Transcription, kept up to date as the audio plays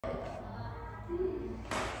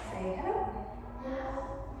Say hello. Hello.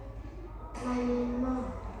 My name is Mon.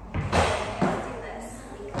 Let's do this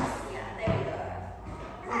because, yeah, there we go.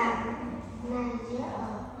 I'm 9 years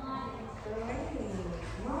old. Great.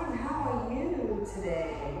 Mon, how are you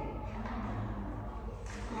today?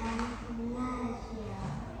 I'm 9 years old.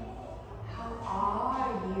 How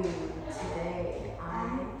are you today?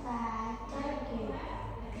 I'm fine, thank you.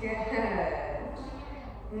 Good.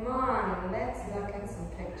 Mon, let's look at some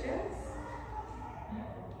pictures.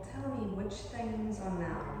 Tell me which things are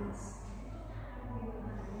nouns.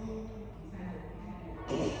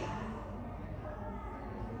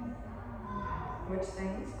 Which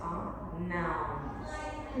things are nouns?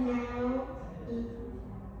 Now it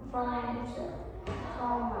forms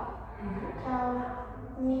formal, cow,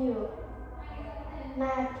 milk,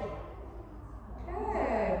 market.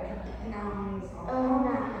 Good. Nouns are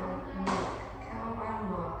milk, cow, and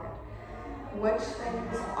market. Which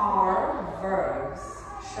things are verbs?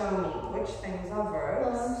 Show me. Which things are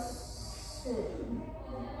verbs?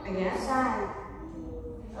 Again? Sign,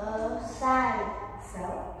 sign,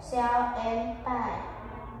 Sell. sell and buy.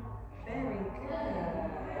 Very good.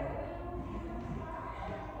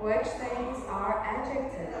 Which things are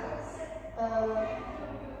adjectives?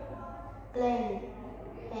 Plain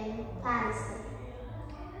and fancy.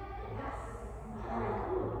 Very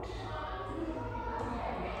good.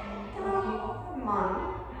 Hello, Mon.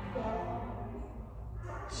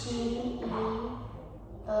 She is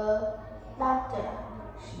a doctor.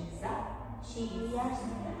 She's up. She is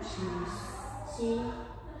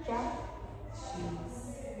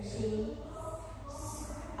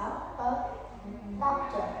Up. a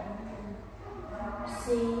doctor.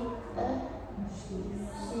 She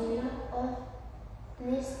a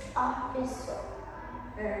police officer.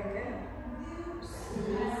 Very good. She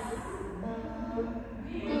a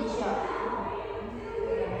teacher.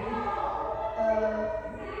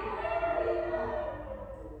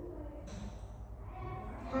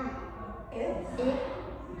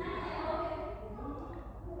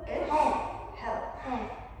 Help.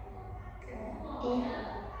 In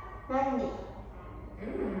money.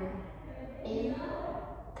 In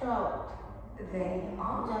clothes. They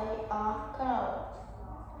are. They are clothes.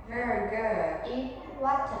 Very good. In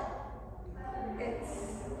water. It's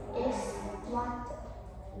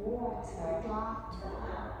Water.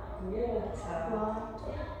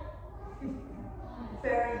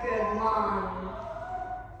 Very good, Mom.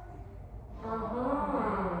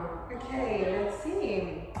 Okay, let's see.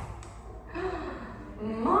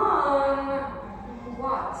 Mom,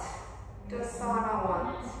 what does Sana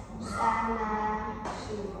want? Sana.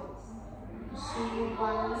 She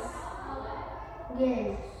wants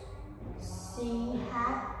games. She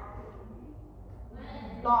has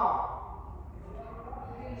ball.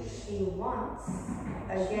 She wants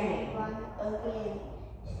a game.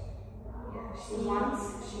 Yeah, she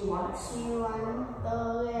wants a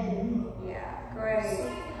game. Yeah, great.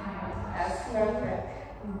 That's perfect.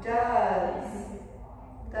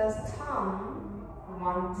 Does Tom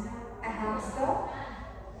want a hamster?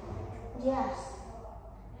 Yes.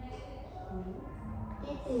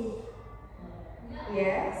 It is.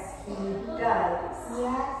 Yes, he does.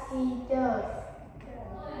 Yes, he does.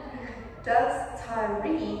 Does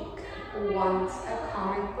Tariq want a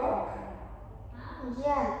comic book?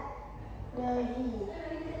 Yes. Does he?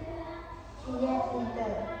 Yes, he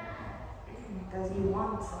does. Does he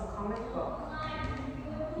want a comic book?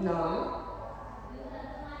 No.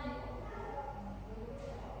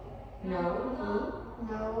 No,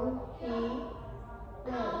 he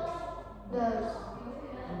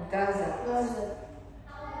doesn't.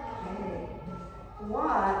 Okay.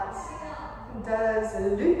 What does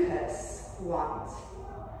Lucas want?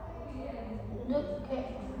 Look at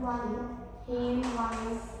one. He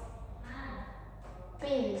wants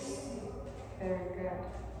beans. Very good.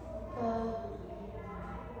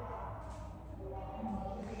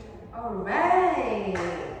 All right.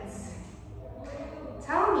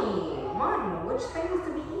 Tell me, Mon, which things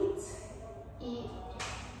do we eat?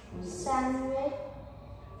 Sandwich.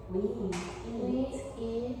 We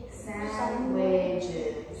eat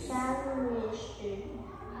sandwiches.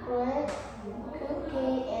 Bread,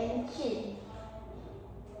 cookie, and cheese.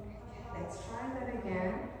 Let's try that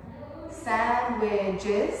again.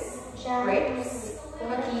 Sandwiches, grapes,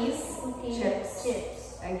 cookies, chips.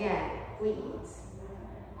 Again, we eat.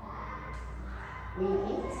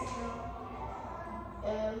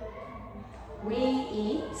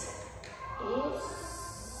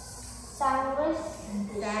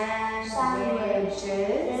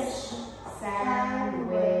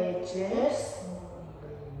 Sandwiches,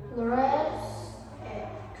 grapes,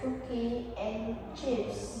 cookie, and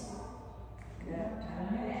chips. Good.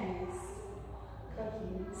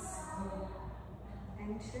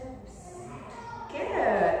 and chips.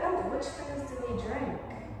 Good. Oh, which things do we drink?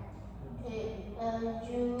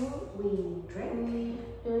 Juice. We drink